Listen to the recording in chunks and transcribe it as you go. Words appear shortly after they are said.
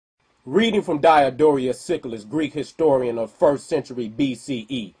Reading from Diodorus Siculus, Greek historian of 1st century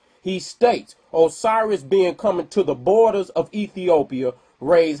BCE, he states, Osiris being coming to the borders of Ethiopia,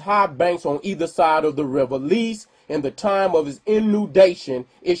 raised high banks on either side of the river, lest in the time of his inundation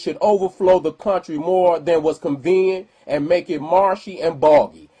it should overflow the country more than was convenient, and make it marshy and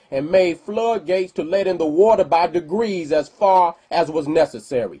boggy, and made floodgates to let in the water by degrees as far as was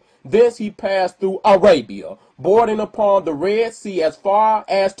necessary. Thence he passed through Arabia, bordering upon the Red Sea as far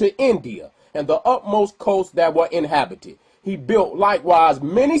as to India, and the utmost coasts that were inhabited. He built likewise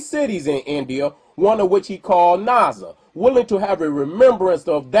many cities in India, one of which he called Naza, willing to have a remembrance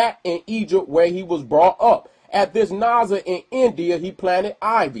of that in Egypt where he was brought up. At this Naza in India he planted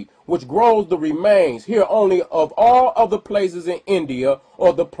ivy, which grows the remains here only of all other places in India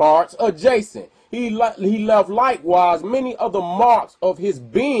or the parts adjacent. He left likewise many other marks of his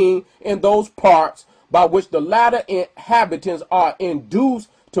being in those parts, by which the latter inhabitants are induced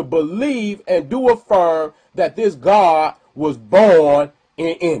to believe and do affirm that this God was born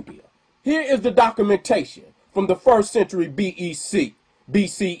in India. Here is the documentation from the 1st century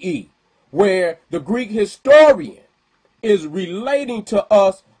BCE, where the Greek historian is relating to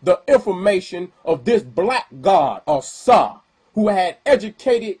us the information of this black god, Asa, who had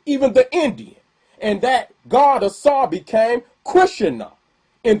educated even the Indian. And that god Asa became Krishna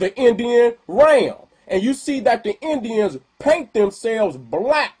in the Indian realm. And you see that the Indians paint themselves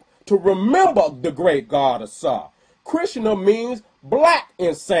black to remember the great god Asa. Krishna means black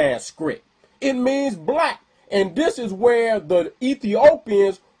in Sanskrit. It means black. And this is where the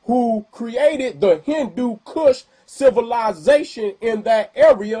Ethiopians who created the Hindu Kush civilization in that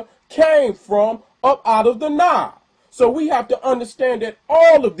area came from, up out of the Nile. So we have to understand that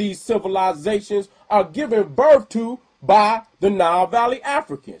all of these civilizations are given birth to by the Nile Valley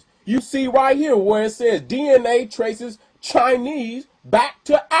Africans. You see right here where it says DNA traces Chinese back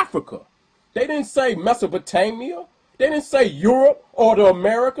to Africa. They didn't say Mesopotamia. They didn't say Europe or the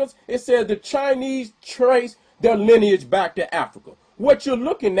Americas. It said the Chinese trace their lineage back to Africa. What you're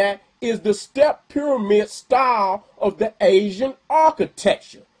looking at is the step pyramid style of the Asian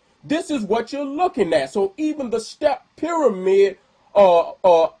architecture. This is what you're looking at. So even the step pyramid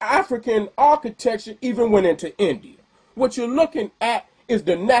African architecture even went into India. What you're looking at is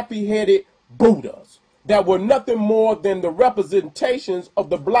the nappy-headed Buddhas that were nothing more than the representations of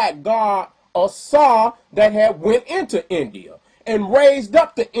the black god Asa that had went into India and raised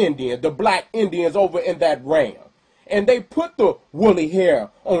up the Indians, the black Indians over in that realm. And they put the woolly hair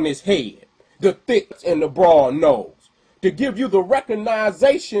on his head, the thick and the broad nose, to give you the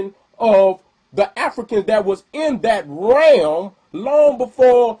recognition of the Africans that was in that realm long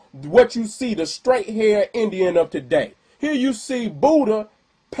before what you see, the straight-haired Indian of today. Here you see Buddha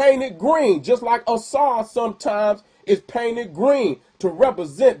painted green, just like Asa sometimes is painted green to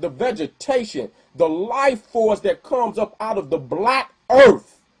represent the vegetation, the life force that comes up out of the black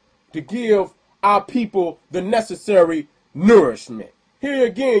earth to give our people the necessary nourishment. Here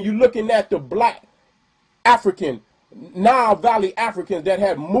again, you're looking at the black African, Nile Valley Africans that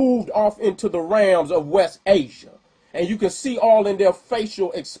had moved off into the realms of West Asia. And you can see all in their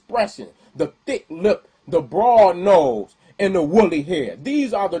facial expression, the thick lip, the broad nose, and the woolly hair.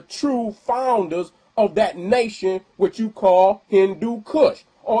 These are the true founders of that nation which you call Hindu Kush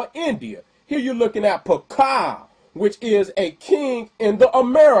or India. Here you're looking at Pakal, which is a king in the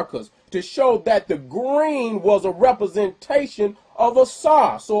Americas, to show that the green was a representation of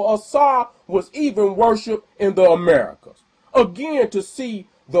Asa. So Asa was even worshipped in the Americas. Again, to see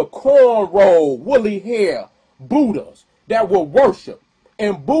the cornrow, woolly hair Buddhas that were worshipped.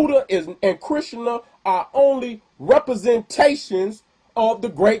 And Buddha and Krishna are only representations of the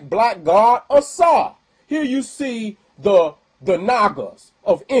great black god Asa. Here you see the Nagas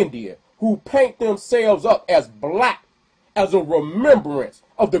of India who paint themselves up as black as a remembrance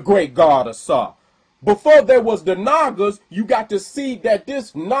of the great god Asa. Before there was the Nagas, you got to see that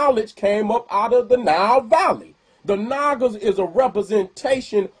this knowledge came up out of the Nile Valley. The Nagas is a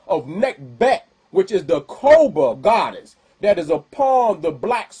representation of Nekbet, which is the cobra goddess that is upon the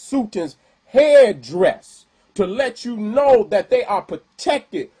black Suten's headdress, to let you know that they are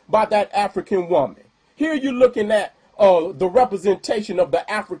protected by that African woman. Here you're looking at the representation of the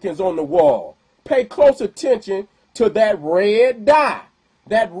Africans on the wall. Pay close attention to that red dye.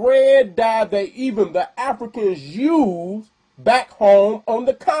 That red dye that even the Africans use back home on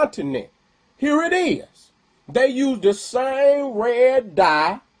the continent. Here it is. They use the same red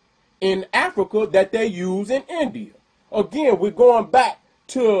dye in Africa that they use in India. Again, we're going back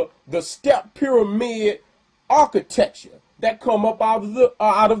to the step pyramid architecture that come up out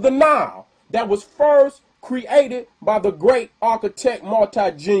of the Nile, that was first created by the great architect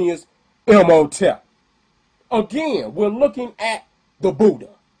multi-genius Imhotep. Again, we're looking at the Buddha,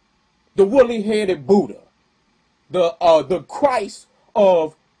 the woolly-headed Buddha, the Christ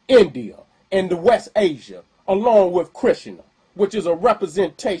of India and the West Asia, along with Krishna, which is a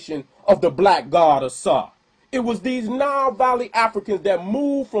representation of the black god of Sara. It was these Nile Valley Africans that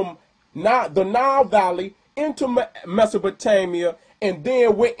moved from the Nile Valley into Mesopotamia and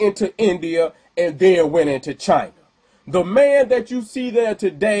then went into India and then went into China. The man that you see there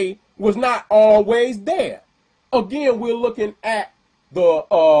today was not always there. Again, we're looking at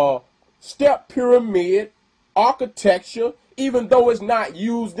the step pyramid architecture. Even though it's not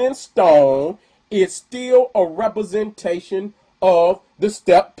used in stone, it's still a representation of the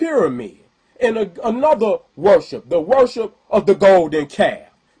step pyramid. And another worship, the worship of the golden calf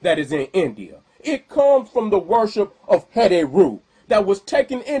that is in India. It comes from the worship of Heru that was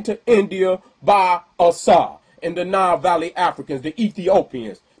taken into India by Asar and the Nile Valley Africans, the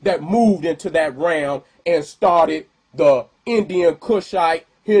Ethiopians, that moved into that realm and started the Indian Kushite,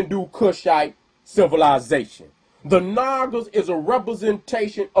 Hindu Kushite civilization. The Nagas is a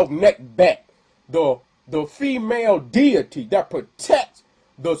representation of Nekbet, the female deity that protects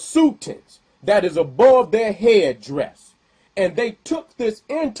the Sutens that is above their headdress. And they took this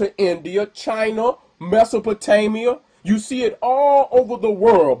into India, China, Mesopotamia. You see it all over the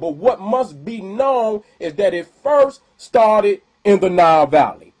world. But what must be known is that it first started in the Nile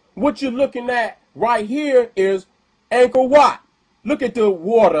Valley. What you're looking at right here is Angkor Wat. Look at the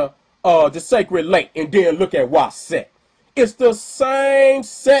water, the sacred lake, and then look at Wat Set. It's the same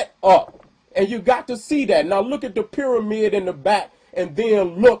setup. And you got to see that. Now look at the pyramid in the back and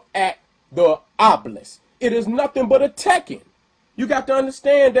then look at the obelisk. It is nothing but a Tekken. You got to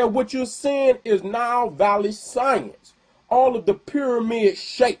understand that what you're seeing is Nile Valley science. All of the pyramid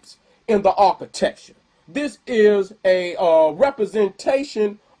shapes in the architecture. This is a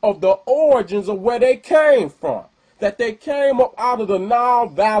representation of the origins of where they came from. That they came up out of the Nile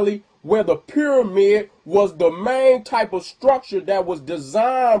Valley where the pyramid was the main type of structure that was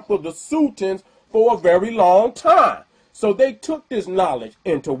designed for the Sultans for a very long time. So they took this knowledge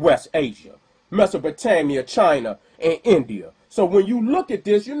into West Asia, Mesopotamia, China, and India. So when you look at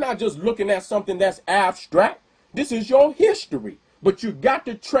this, you're not just looking at something that's abstract. This is your history. But you got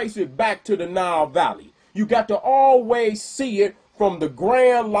to trace it back to the Nile Valley. You got to always see it from the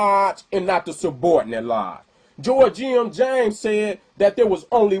Grand Lodge and not the subordinate lodge. George M. James said that there was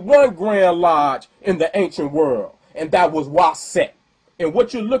only one Grand Lodge in the ancient world, and that was Wat Set. And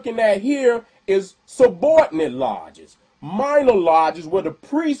what you're looking at here is subordinate lodges, minor lodges where the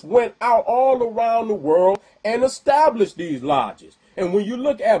priests went out all around the world and established these lodges. And when you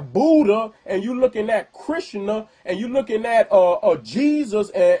look at Buddha and you're looking at Krishna and you're looking at Jesus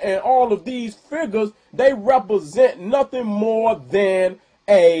and all of these figures, they represent nothing more than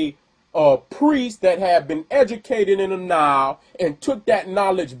a priest that had been educated in the Nile and took that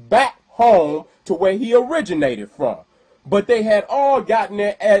knowledge back home to where he originated from. But they had all gotten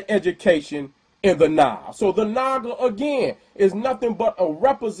their education in the Nile. So the Naga, again, is nothing but a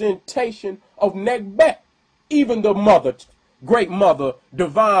representation of Nekbet. Even the mother, great mother,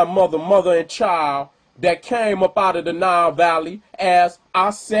 divine mother, mother and child that came up out of the Nile Valley as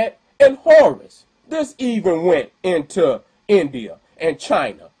Aset and Horus. This even went into India and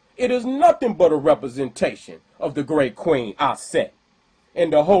China. It is nothing but a representation of the great queen Aset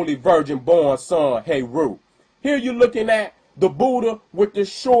and the holy virgin born son Heru. Here you're looking at the Buddha with the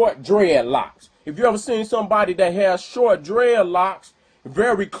short dreadlocks. If you ever seen somebody that has short dreadlocks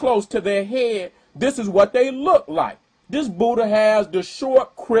very close to their head, this is what they look like. This Buddha has the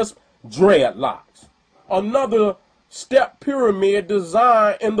short, crisp dreadlocks. Another step pyramid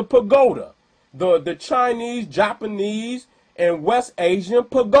design in the pagoda. The Chinese, Japanese, and West Asian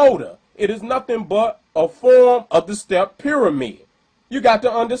pagoda. It is nothing but a form of the step pyramid. You got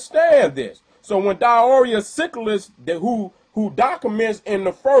to understand this. So when Diodorus Siculus, who documents in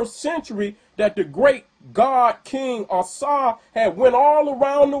the 1st century that the great god King Asar had went all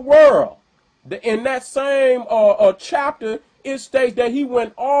around the world, in that same chapter, it states that he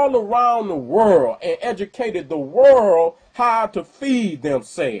went all around the world and educated the world how to feed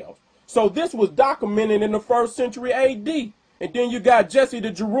themselves. So this was documented in the 1st century AD. And then you got Jesse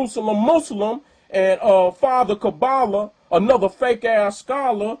the Jerusalem Muslim and Father Kabbalah, another fake-ass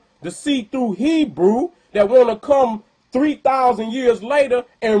scholar, the see-through Hebrew that want to come 3,000 years later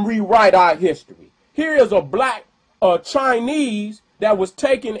and rewrite our history. Here is a black Chinese that was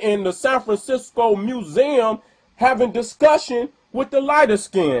taken in the San Francisco Museum having discussion with the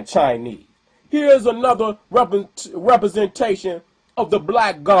lighter-skinned Chinese. Here is another representation of the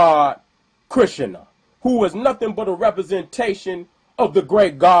black god Krishna, who is nothing but a representation of the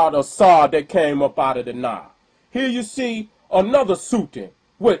great god Asar that came up out of the Nile. Here you see another Suten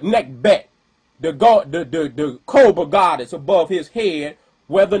with Nekbet, the cobra goddess above his head,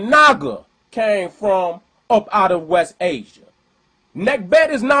 where the Naga came from up out of West Asia.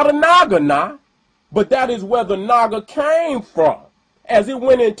 Nekbet is not a Naga now, but that is where the Naga came from. As it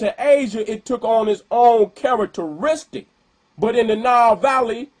went into Asia, it took on its own characteristic. But in the Nile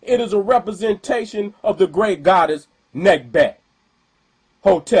Valley, it is a representation of the great goddess Nekbet.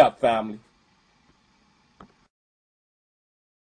 Hotep, family.